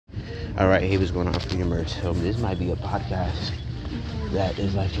All right, hey, what's going on, Freedomers? So this might be a podcast that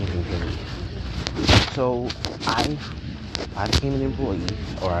is life changing for me. So I became an employee,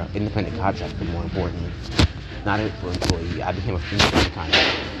 or an independent contractor, more importantly. Not an employee. I became a independent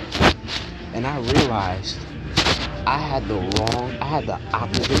contractor, and I realized I had the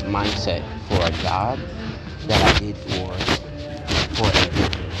opposite mindset for a job that I did for a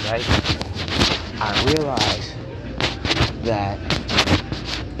business, right? I realized that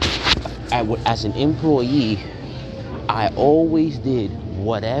as an employee, I always did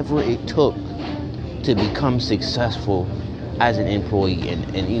whatever it took to become successful as an employee,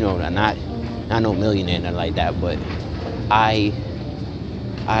 and you know, not no millionaire, nothing like that, but I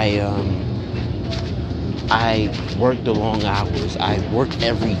worked the long hours. I worked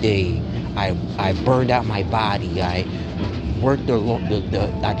every day. I burned out my body. I worked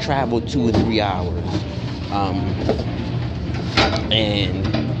I traveled 2 or 3 hours, and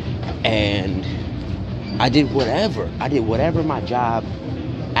I did whatever my job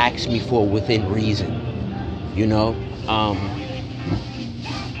asked me for within reason, you know,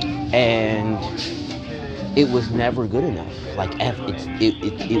 and it was never good enough. Like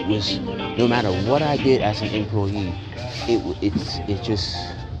it was, no matter what I did as an employee, it's just,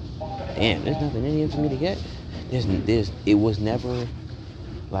 damn, there's nothing in here for me to get. It was never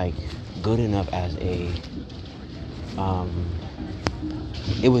like good enough as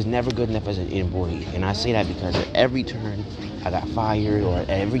it was never good enough as an employee. And I say that because at every turn I got fired, or at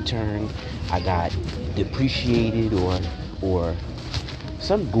every turn I got depreciated, or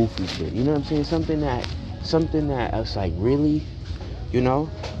some goofy shit, you know what I'm saying? Something that I was like, really, you know?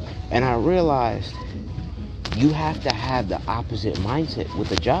 And I realized you have to have the opposite mindset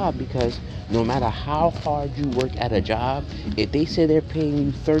with a job, because no matter how hard you work at a job, if they say they're paying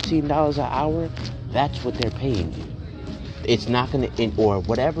you $13 an hour, that's what they're paying you. It's not gonna, or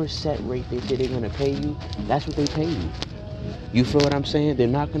whatever set rate they say they're gonna pay you, that's what they pay you. You feel what I'm saying? They're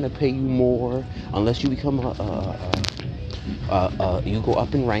not gonna pay you more unless you become you go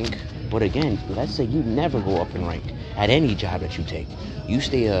up in rank. But again, let's say you never go up in rank at any job that you take. You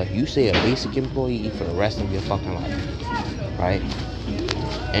stay a basic employee for the rest of your fucking life, right?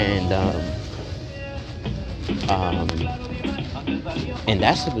 And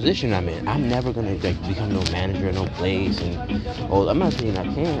that's the position I'm in. I'm never gonna become no manager in no place. And I'm not saying I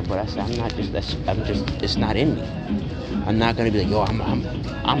can't, but it's not in me. I'm not gonna be like, yo, I'm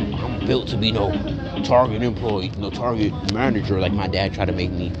built to be no target employee, no target manager like my dad tried to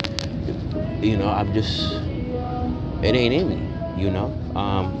make me. You know, it ain't in me. You know,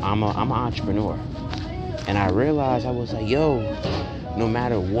 I'm an entrepreneur, and I realized, I was like, yo, no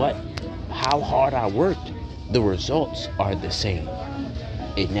matter how hard I worked, the results are the same.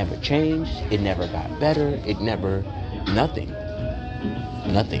 It never changed. It never got better. Nothing.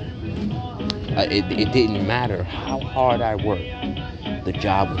 It didn't matter how hard I worked. The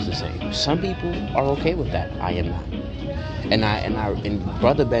job was the same. Some people are okay with that. I am not. And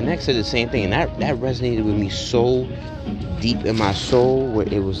Brother Ben X said the same thing, and that resonated with me so deep in my soul, where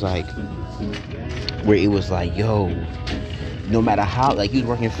it was like, yo, no matter how, like, he was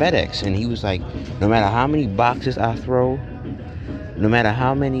working FedEx, and he was like, no matter how many boxes I throw, no matter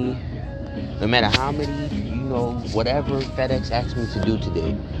how many, you know, whatever FedEx asks me to do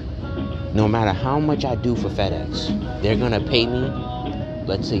today, no matter how much I do for FedEx, they're gonna pay me,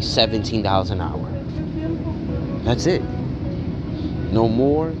 let's say, $17 an hour. That's it. No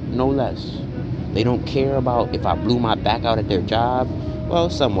more, no less. They don't care about if I blew my back out at their job. Well,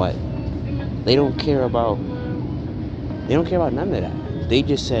 somewhat. They don't care about none of that. They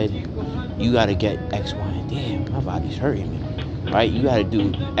just said, you gotta get X, Y, and damn, my body's hurting me. Right? You gotta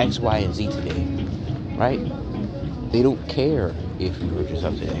do X, Y, and Z today. Right? They don't care if you hurt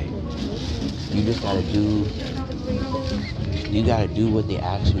yourself today. You just gotta do what they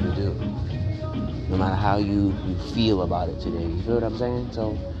ask you to do. No matter how you feel about it today. You feel what I'm saying?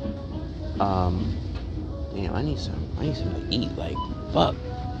 So, damn, I need something to eat. Like, fuck.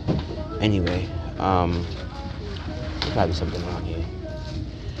 Anyway, there's probably something wrong here.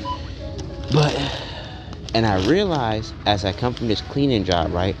 But, and I realized as I come from this cleaning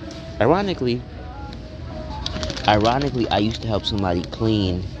job, right? Ironically, I used to help somebody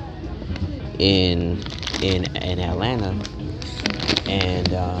clean in Atlanta,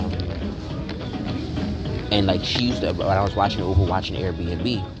 and like, she used to, when I was watching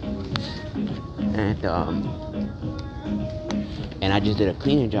Airbnb, and I just did a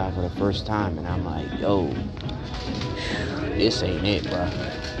cleaning job for the first time, and I'm like, yo, this ain't it, bro.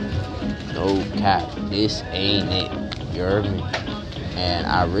 No cap, this ain't it. You heard me? And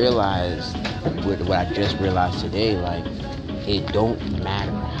I realized, what I just realized today, like, it don't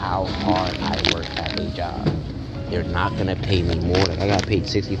matter how hard I work at a job. They're not gonna pay me more. Like I got paid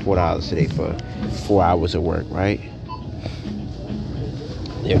 $64 today for 4 hours of work, right?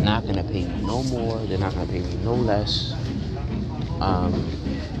 They're not gonna pay me no more. They're not gonna pay me no less.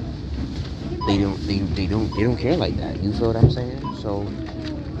 They don't care like that. You feel what I'm saying? So,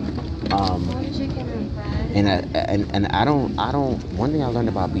 and I don't. One thing I learned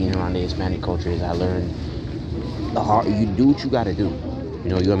about being around the Hispanic culture is I learned you do what you gotta do. You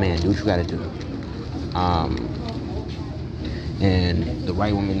know, you're a man. Do what you gotta do. And the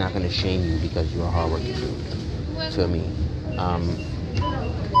right woman not gonna shame you because you're a hard working dude. Feel me?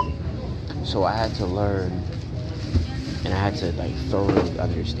 So I had to learn, and I had to like thoroughly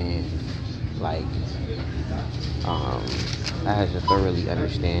understand, like, I had to thoroughly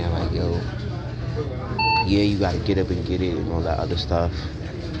understand, like, yo, yeah, you gotta get up and get it and all that other stuff.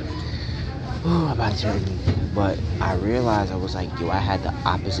 Oh, I'm about to turn me. But I realized I was like, yo, I had the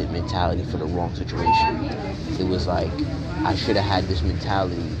opposite mentality for the wrong situation. It was like I should have had this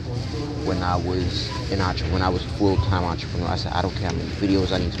mentality when I was when I was full-time entrepreneur. I said, I don't care how many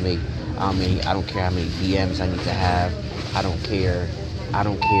videos I need to make. I don't care how many DMs I need to have. I don't care how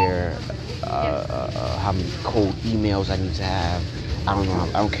many cold emails I need to have. I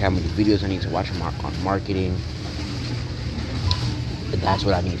don't care how many videos I need to watch on marketing. But that's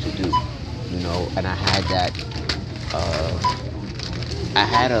what I need to do, you know. And I had that. I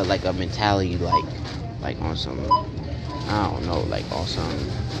had a mentality like on some, I don't know, like on some.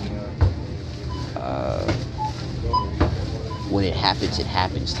 When it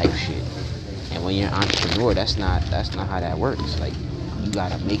happens type shit. And when you're an entrepreneur, that's not how that works. Like, you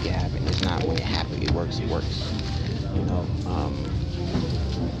gotta make it happen. It's not when it happens, it works. You know.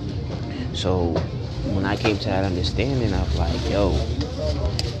 So when I came to that understanding of like, yo,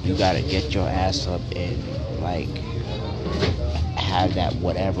 you gotta get your ass up and like have that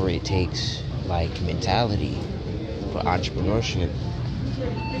whatever it takes like mentality for entrepreneurship.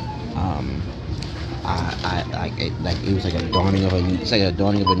 It was like a dawning of a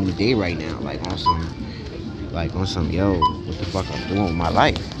new day right now. Like on some yo, what the fuck I'm doing with my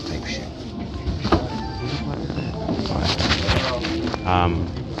life type shit.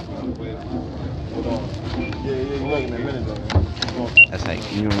 That's like,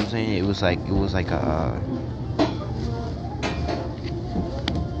 you know what I'm saying? It was like a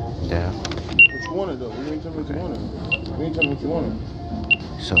yeah. What you wanted though? You ain't tell me what you wanted. You ain't tell me what you wanted.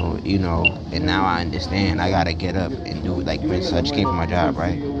 So, you know, and now I understand I gotta get up and do it. Like, for instance, I just came from my job,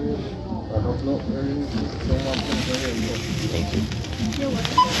 right? Thank you.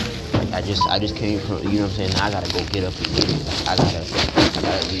 I just came from, you know what I'm saying? Now I gotta go get up and get it. Like, I gotta,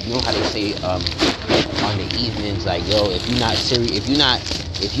 you know how they say on the evenings, like, yo, if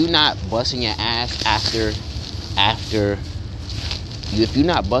you're not busting your ass if you're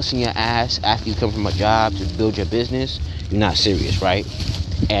not busting your ass after you come from a job to build your business, you're not serious, right?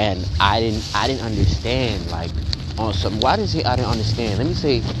 And I didn't understand, like, on some, why did I say I didn't understand? Let me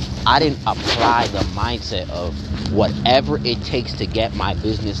say, I didn't apply the mindset of whatever it takes to get my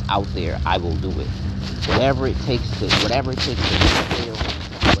business out there, I will do it. Whatever it takes to sell, whatever it takes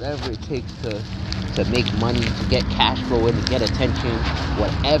to make money, to get cash flow in, to get attention,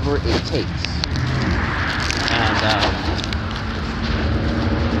 whatever it takes. And,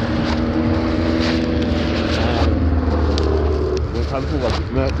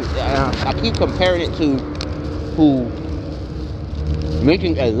 I keep comparing it to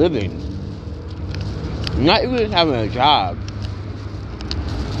making a living, not even having a job,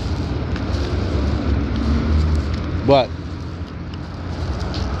 but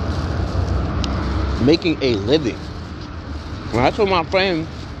making a living. When I told my friend,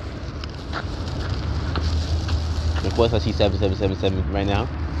 of course I see 7777 right now,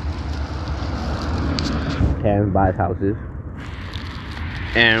 Cam buys houses.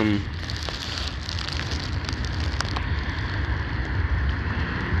 And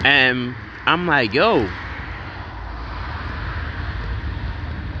I'm like, yo.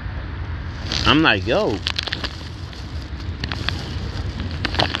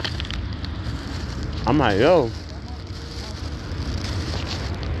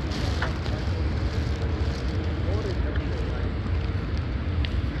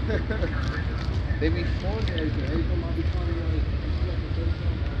 They be calling me every time I be calling you.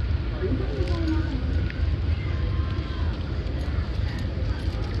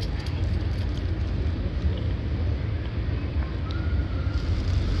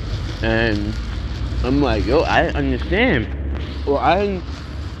 And I'm like, yo, I understand. Well,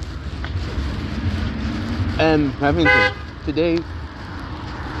 having today,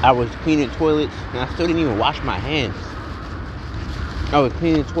 I was cleaning toilets and I still didn't even wash my hands. I was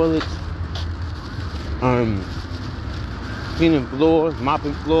cleaning toilets, cleaning floors,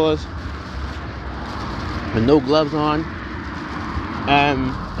 mopping floors, with no gloves on,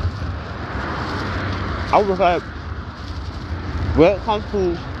 and I was like, when it comes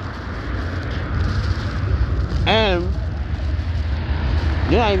to, and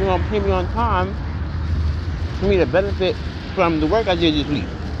you're not even gonna pay me on time for me to benefit from the work I did this week,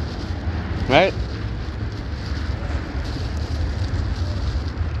 right?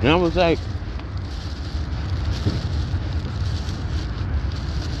 And I was like,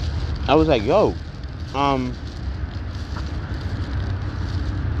 yo,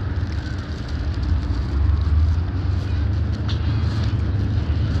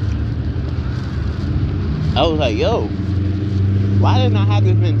 why didn't I have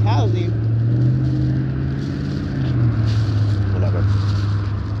this mentality? Whatever.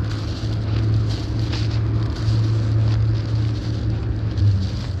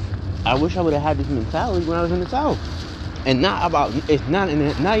 I wish I would have had this mentality when I was in the South. And it's not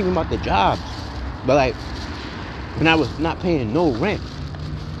even about the jobs. But like, when I was not paying no rent.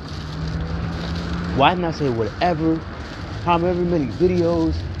 Why didn't I say whatever, however many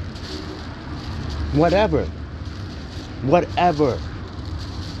videos, whatever,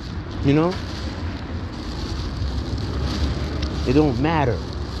 you know? It don't matter,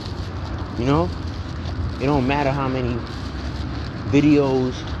 you know? It don't matter how many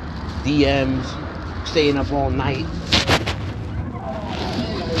videos, DMs, staying up all night,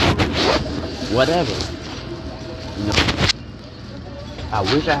 whatever, you know? I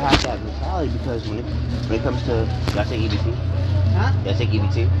wish I had that mentality because when it comes to, y'all take EBT? Huh? Y'all take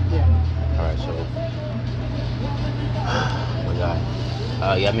EBT? Yeah. Alright, so, oh my god.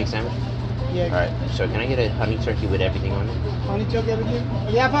 Y'all make sandwich? Yeah. Alright, so can I get a honey turkey with everything on it? Honey turkey, everything?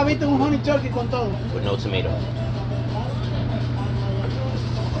 Yeah, Fabito, un honey turkey con todo. With no tomato.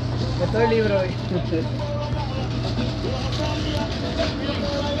 Estoy libre hoy.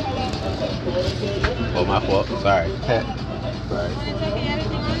 Oh, my fault. Sorry. Sorry.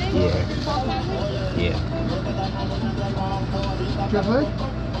 Yeah. Yeah. ¿Qué fue?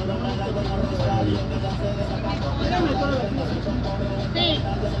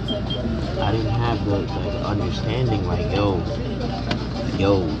 I didn't have the understanding, like, yo,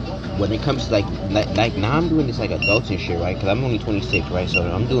 when it comes to like now I'm doing this like adults and shit, right? Because I'm only 26, right? So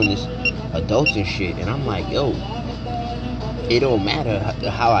I'm doing this adults and shit, and I'm like, yo, it don't matter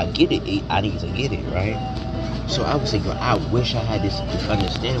how I get it, I need to get it, right? So I was thinking, I wish I had this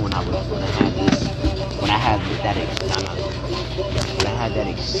understanding when I had that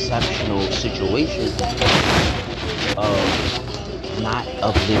exceptional situation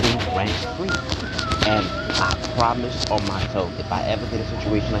of living rent free. And I promise on myself, if I ever get a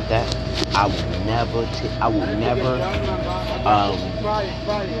situation like that, I will never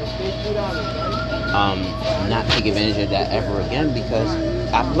not take advantage of that ever again, because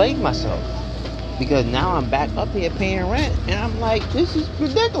I played myself. Because now I'm back up here paying rent, and I'm like, this is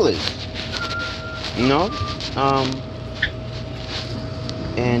ridiculous, you know?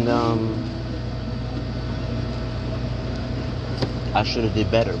 I should have did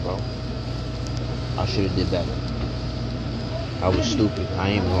better, bro. I should have did better. I was stupid. I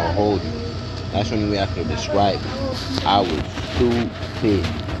ain't even gonna hold you. That's the only way I could describe it. I was stupid.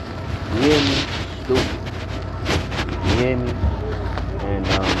 You hear me? Stupid. You hear me?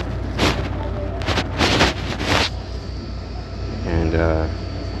 And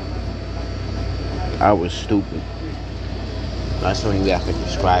I was stupid. That's the only way I could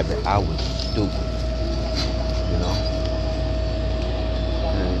describe it. I was stupid. You know?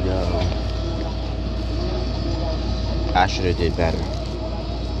 And I should have did better.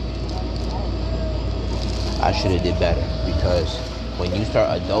 I should have did better, because when you start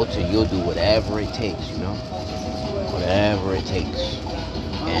adulting, you'll do whatever it takes, you know? Whatever it takes.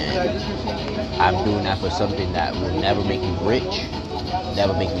 And I'm doing that for something that will never make me rich,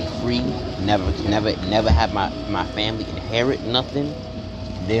 never make me free, never have my family inherit nothing.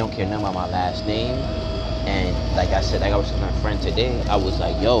 They don't care nothing about my last name. And like I said, like I was telling my friend today, I was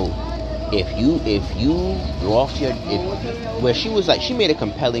like, yo, if you lost your, where she was like, she made a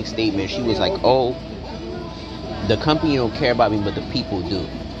compelling statement. She was like, oh, the company don't care about me, but the people do.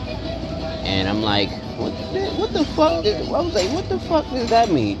 And I'm like, what the fuck? I was like, what the fuck does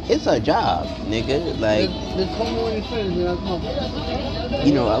that mean? It's a job, nigga. Like,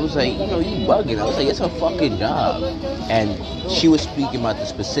 you know, I was like, you know, you bugging. I was like, it's a fucking job. And she was speaking about the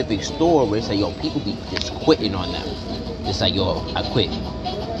specific store where it's like, yo, people be just quitting on them. It's like, yo, I quit.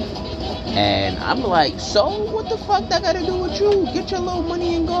 And I'm like, so what the fuck that got to do with you? Get your little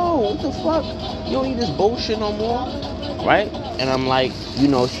money and go. What the fuck? You don't need this bullshit no more. right? And I'm like, you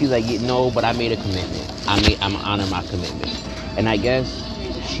know, she's like, no, but I made a commitment. I'm gonna honor my commitment. And I guess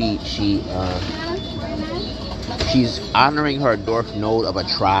she's honoring her North Node of a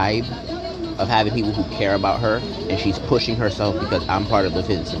tribe of having people who care about her, and she's pushing herself because I'm part of the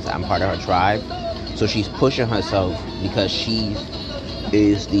Vincents. I'm part of her tribe, so she's pushing herself because she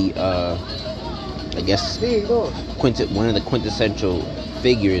is the I guess one of the quintessential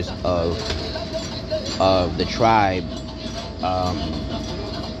figures of the tribe.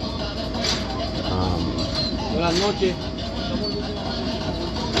 Buenas noches.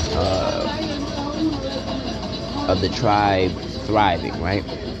 Of the tribe thriving, right?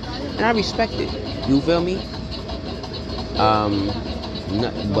 And I respect it. You feel me?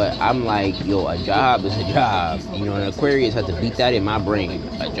 But I'm like, yo, a job is a job. You know, an Aquarius has to beat that in my brain.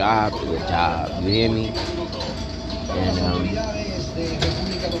 A job is a job. You hear me?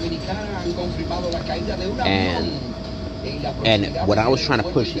 And when I was trying to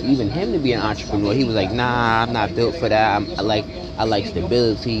push even him to be an entrepreneur, he was like, nah, I'm not built for that. I like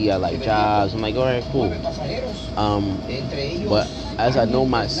stability. I like jobs. I'm like, all right, cool. But as I know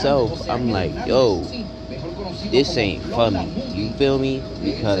myself, I'm like, yo, this ain't for me. You feel me?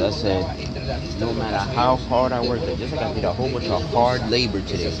 Because I said, no matter how hard I work, just like I did a whole bunch of hard labor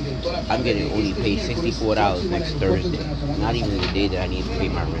today, I'm getting only paid $64 next Thursday. Not even the day that I need to pay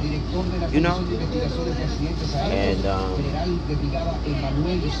my rent. You know? And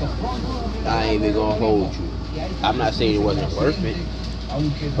I ain't even gonna hold you. I'm not saying it wasn't worth it,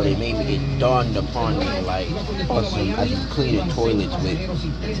 but it made me get dawned upon me like awesome as you cleaning toilets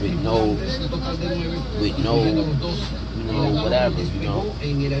with no you know, whatever, you know.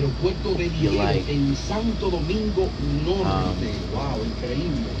 You're like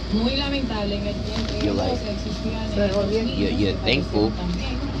you're thankful,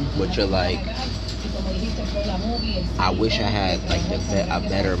 but you're like, I wish I had like a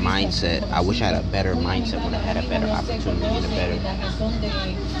better mindset. I wish I had a better mindset when I had a better opportunity and a better.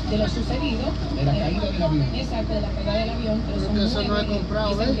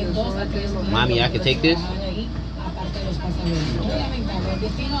 Mommy, I can take this?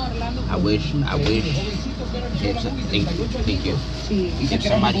 I wish thank you. If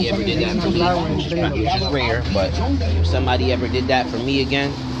somebody ever did that for me, which is rare, but if somebody ever did that for me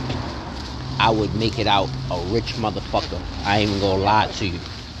again, I would make it out a rich motherfucker. I ain't even gonna lie to you.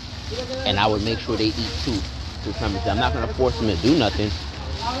 And I would make sure they eat too. I'm not gonna force them to do nothing,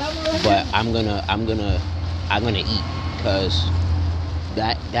 but I'm gonna eat, because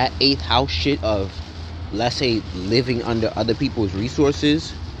that 8th house shit of, let's say, living under other people's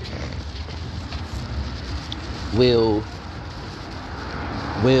resources will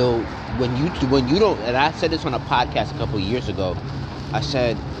when you don't, and I said this on a podcast a couple of years ago, I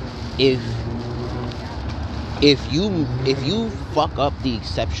said, if you fuck up the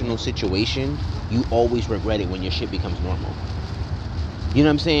exceptional situation, you always regret it when your shit becomes normal. You know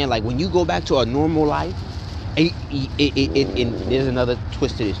what I'm saying? Like, when you go back to a normal life, and there's another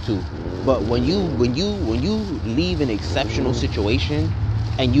twist to this too, but when you leave an exceptional situation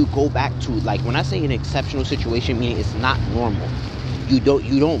and you go back to, like, when I say an exceptional situation, meaning it's not normal, you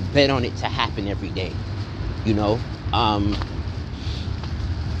don't bet on it to happen every day, you know.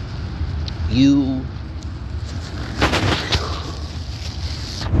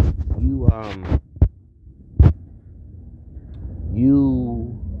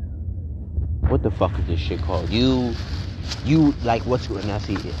 What the fuck is this shit called? You like, what's good? And I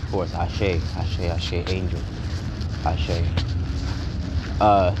see it, of course, Ashe, angel, Ashe.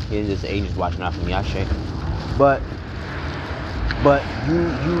 Here's this angels watching out for me, Ashe. But you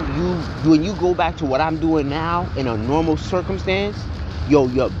when you go back to what I'm doing now in a normal circumstance, yo,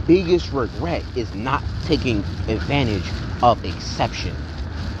 your biggest regret is not taking advantage of exception.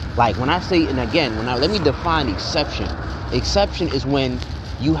 Like, when I say, and again, let me define exception. Exception is when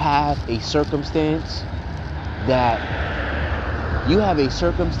you have a circumstance that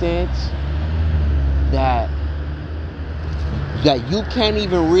you can't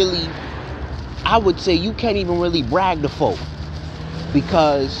even really, I would say you can't even really brag to folk,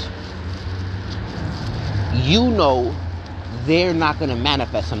 because you know they're not going to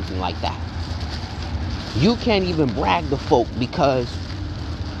manifest something like that. You can't even brag to folk because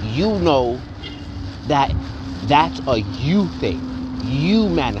you know that that's a you thing. You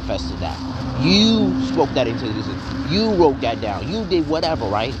manifested that. You spoke that into existence. You wrote that down. You did whatever,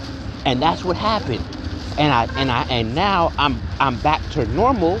 right? And that's what happened. And now I'm back to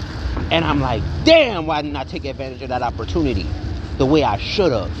normal, and I'm like, damn, why didn't I take advantage of that opportunity the way I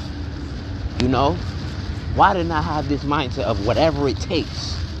should have? You know? Why didn't I have this mindset of whatever it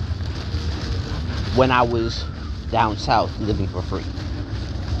takes when I was down south living for free?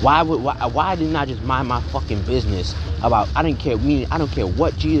 Why didn't I just mind my fucking business about, I don't care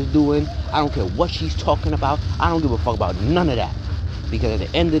what G is doing, I don't care what she's talking about, I don't give a fuck about none of that. Because at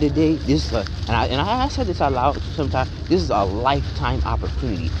the end of the day, this is I said this out loud sometimes, this is a lifetime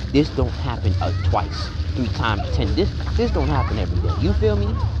opportunity. This don't happen twice, 3 times, 10. This don't happen every day. You feel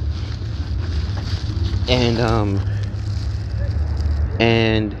me? And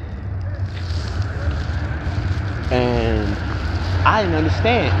I didn't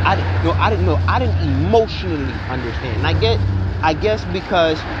understand. I didn't emotionally understand. And I guess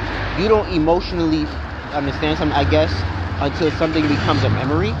because you don't emotionally understand something, I guess, until something becomes a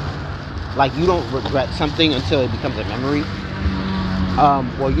memory. Like, you don't regret something until it becomes a memory.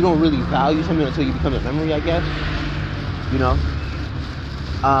 Or you don't really value something until you become a memory, I guess. You know?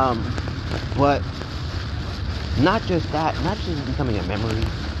 But not just that, not just becoming a memory,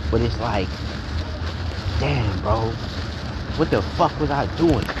 but it's like, damn, bro, what the fuck was I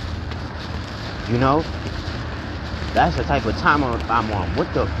doing? You know? That's the type of time I'm on.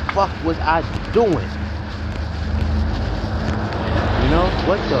 What the fuck was I doing? You know?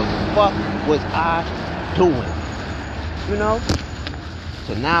 What the fuck was I doing? You know?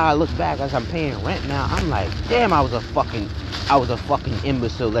 So now I look back as I'm paying rent now, I'm like, damn, I was a fucking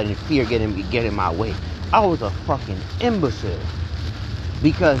imbecile letting fear get in my way. I was a fucking imbecile.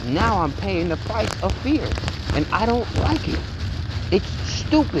 Because now I'm paying the price of fear. And I don't like it. It's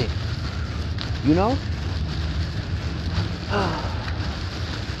stupid. You know?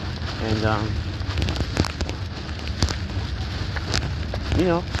 And, you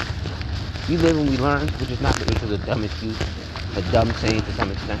know, we live and we learn, which is a dumb excuse. A dumb saying to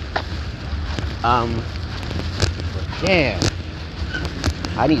some extent. Yeah.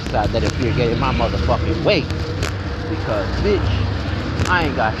 I need to start letting fear get in my motherfucking way. Because, bitch, I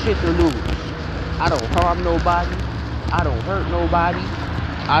ain't got shit to lose. I don't harm nobody. I don't hurt nobody.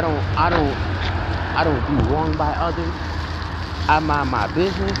 I don't do wrong by others. I mind my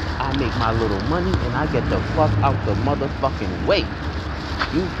business. I make my little money, and I get the fuck out the motherfucking way.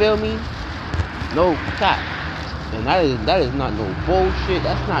 You feel me? No cap. And that is not no bullshit.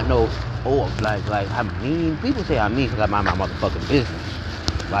 That's not no, like I'm mean. People say I'm mean because I mind my motherfucking business.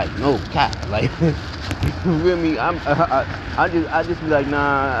 Like, no cap. Like, you feel me? I just be like,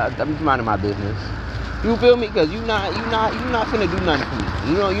 nah, I'm just minding my business. You feel me? Because you not finna do nothing for me.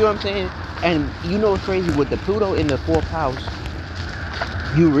 You know what I'm saying? And you know what's crazy with the Pluto in the 4th house?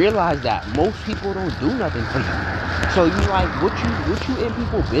 You realize that most people don't do nothing for you. So you like, what you in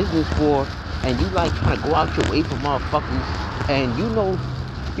people's business for? And you like trying to go out your way for motherfuckers, and you know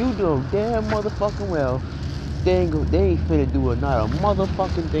damn motherfucking well they ain't finna do not a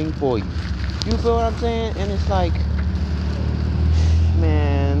motherfucking thing for you. You feel what I'm saying? And it's like,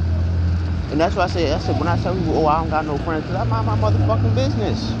 man, and that's why I said when I tell people, I don't got no friends, because I mind my motherfucking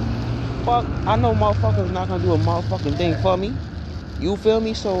business. Fuck, I know motherfuckers not gonna do a motherfucking thing for me. You feel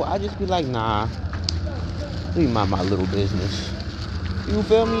me? So I just be like, nah, let me mind my little business. You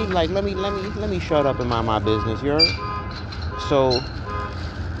feel me? Like, let me shut up and mind my business, you heard? So,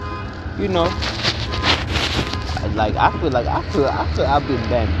 you know, like, I feel I've been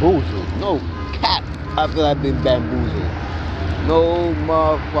bamboozled. No cap. I feel I've been bamboozled. No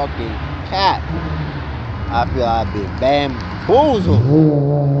motherfucking cap. I feel I've been bamboozled.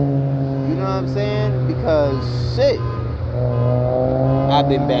 You know what I'm saying? Because, shit, I've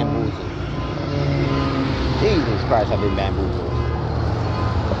been bamboozled. Jesus Christ, I've been bamboozled.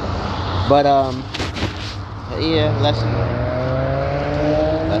 But, yeah, lesson learned.